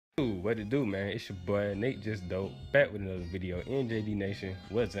What it do, man? It's your boy Natejustdope, back with another video. NJD Nation,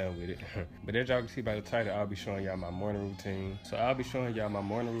 what's down with it? But as y'all can see by the title, I'll be showing y'all my morning routine. So I'll be showing y'all my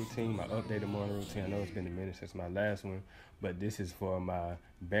morning routine, my updated morning routine. I know it's been a minute since my last one, but this is for my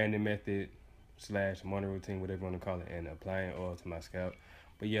banding method / morning routine, whatever you want to call it, and applying oil to my scalp.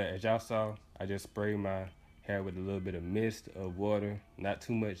 But yeah, as y'all saw, I just sprayed my hair with a little bit of mist of water, not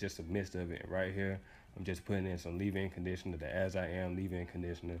too much, just a mist of it. Right here, I'm just putting in some leave-in conditioner, the As I Am leave-in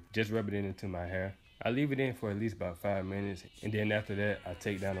conditioner. Just rub it into my hair. I leave it in for at least about 5 minutes, and then after that, I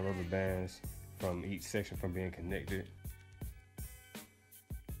take down the rubber bands from each section from being connected.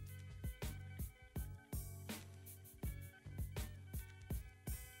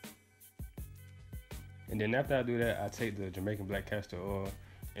 And then after I do that, I take the Jamaican black castor oil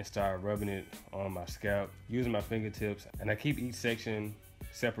and start rubbing it on my scalp using my fingertips. And I keep each section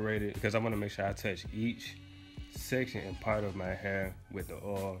separated because I want to make sure I touch each section and part of my hair with the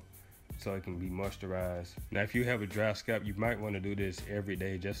oil so it can be moisturized. Now, if you have a dry scalp, you might want to do this every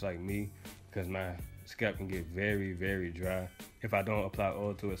day just like me, because my scalp can get very, very dry if I don't apply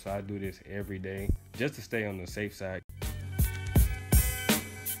oil to it. So I do this every day just to stay on the safe side.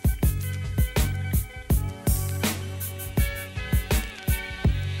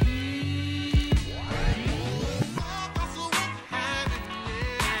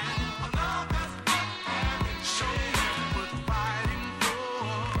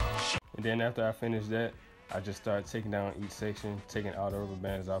 And then after I finish that, I just start taking down each section, taking all the rubber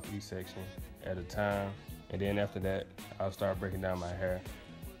bands off each section at a time. And then after that, I'll start breaking down my hair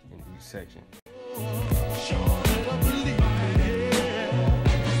in each section.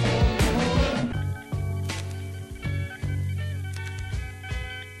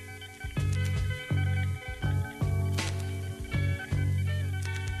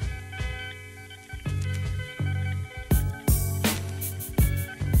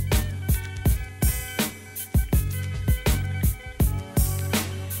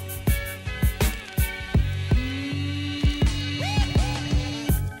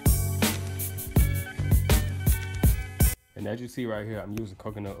 And as you see right here, I'm using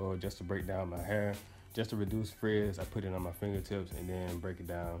coconut oil just to break down my hair, just to reduce frizz. I put it on my fingertips and then break it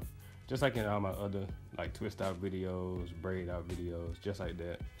down, just like in all my other like twist out videos, braid out videos, just like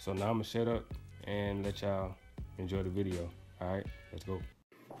that. So now I'm gonna shut up and let y'all enjoy the video. All right, let's go.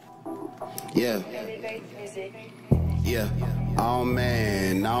 Yeah. Oh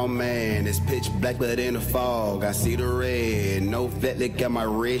man, it's pitch black but in the fog, I see the red. No vet, look at my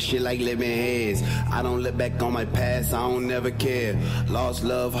red shit like living heads. I don't look back on my past, I don't never care. Lost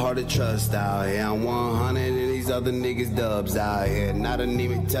love, hard to trust out here. I'm 100 and these other niggas dubs out here. Not a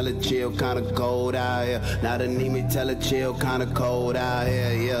need me tell it chill, kinda cold out here. Not a need me tell it chill, kinda cold out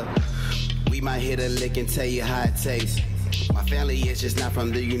here, yeah. We might hit a lick and tell you how it tastes. My family is just not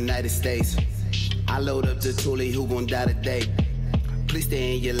from the United States. I load up the Thule, who gon' die today? Please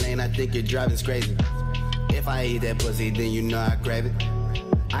stay in your lane, I think your driving's crazy. If I eat that pussy, then you know I grab it.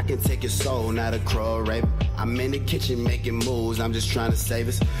 I can take your soul, not a crow or rape. I'm in the kitchen making moves, I'm just trying to save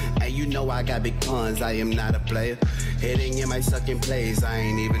us. And you know I got big puns, I am not a player. Hitting in my sucking plays, I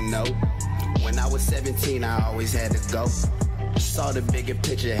ain't even know. When I was 17, I always had to go. Saw the bigger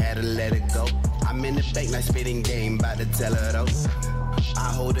picture, had to let it go. I'm in the bank, like spitting game, about to tell her though.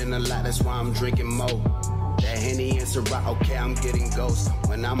 I hold in a lot, that's why I'm drinking more. That Henny and Ciroc, okay, I'm getting ghosts.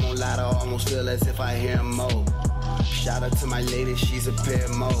 When I'm on light, I almost feel as if I hear him more. Shout out to my lady, she's a pair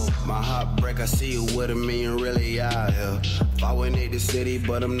mode. My heartbreak, I see you with a million really out here. I wouldn't hate the city,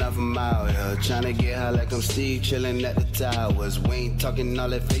 but I'm not from out here. Tryna get high like I'm Steve, chilling at the towers. We ain't talking all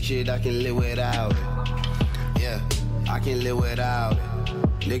that fake shit, I can live without it. Yeah, I can live without it.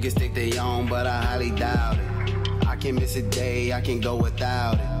 Niggas think they own, but I highly doubt it. I can miss a day, I can go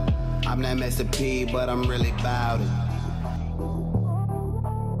without it. I'm not Master P, but I'm really about it.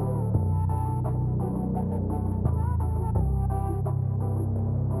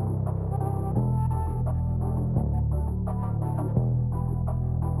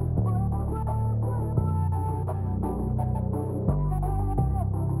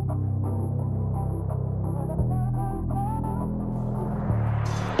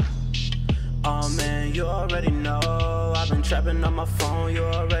 Oh man, you already know. I've been trapping on my phone, you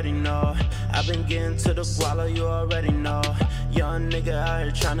already know. I've been getting to the guala, you already know. Young nigga out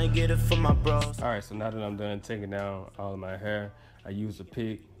here trying to get it for my bros. Alright, so now that I'm done taking down all of my hair, I use a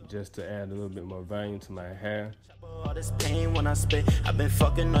pick just to add a little bit more volume to my hair. All this pain when I spit, I've been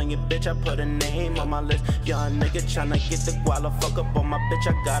fucking on your bitch, I put a name on my list. Young nigga tryna get the guala, fuck up on my bitch,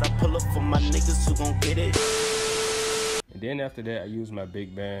 I gotta pull up for my niggas who gon' get it. And then after that, I use my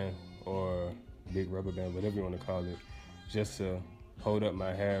big band or big rubber band, whatever you want to call it, just to hold up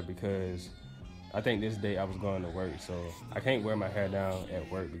my hair because I think this day I was going to work, so I can't wear my hair down at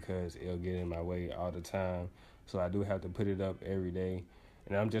work because it'll get in my way all the time. So I do have to put it up every day.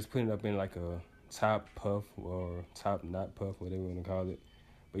 And I'm just putting it up in like a top puff or top knot puff, whatever you want to call it.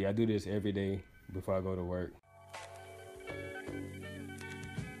 But yeah, I do this every day before I go to work.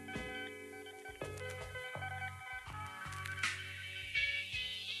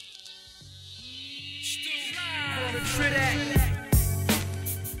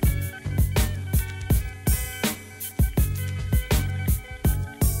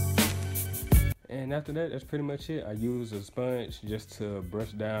 And after that, that's pretty much it. I use a sponge just to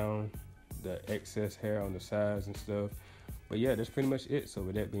brush down the excess hair on the sides and stuff. But yeah, that's pretty much it. So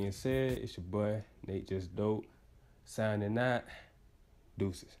with that being said, it's your boy, Natejustdope, signing out.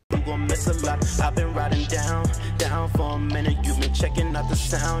 Deuces. You gon' miss a lot. I've been riding down for a minute. You've been checking out the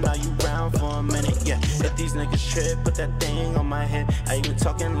sound. Now you round for a minute. Yeah, if these niggas trip, put that thing on my head. I even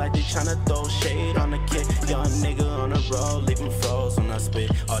talking like they tryna throw shade on the kid. Young nigga on the road, leave him froze when I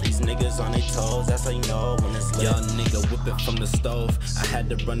spit. All these niggas on their toes, that's how you know when it's lit. Young nigga whipping from the stove. I had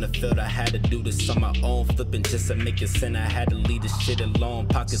to run the field, I had to do this on my own. Flipping just to make it sin. I had to leave this shit alone.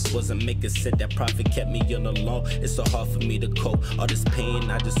 Pockets wasn't making sense. That profit kept me on the low. It's so hard for me to cope. All this pain,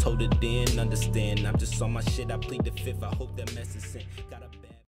 I just hold it in, understand. I'm just on my shit, I plead the fifth. I hope that message sent.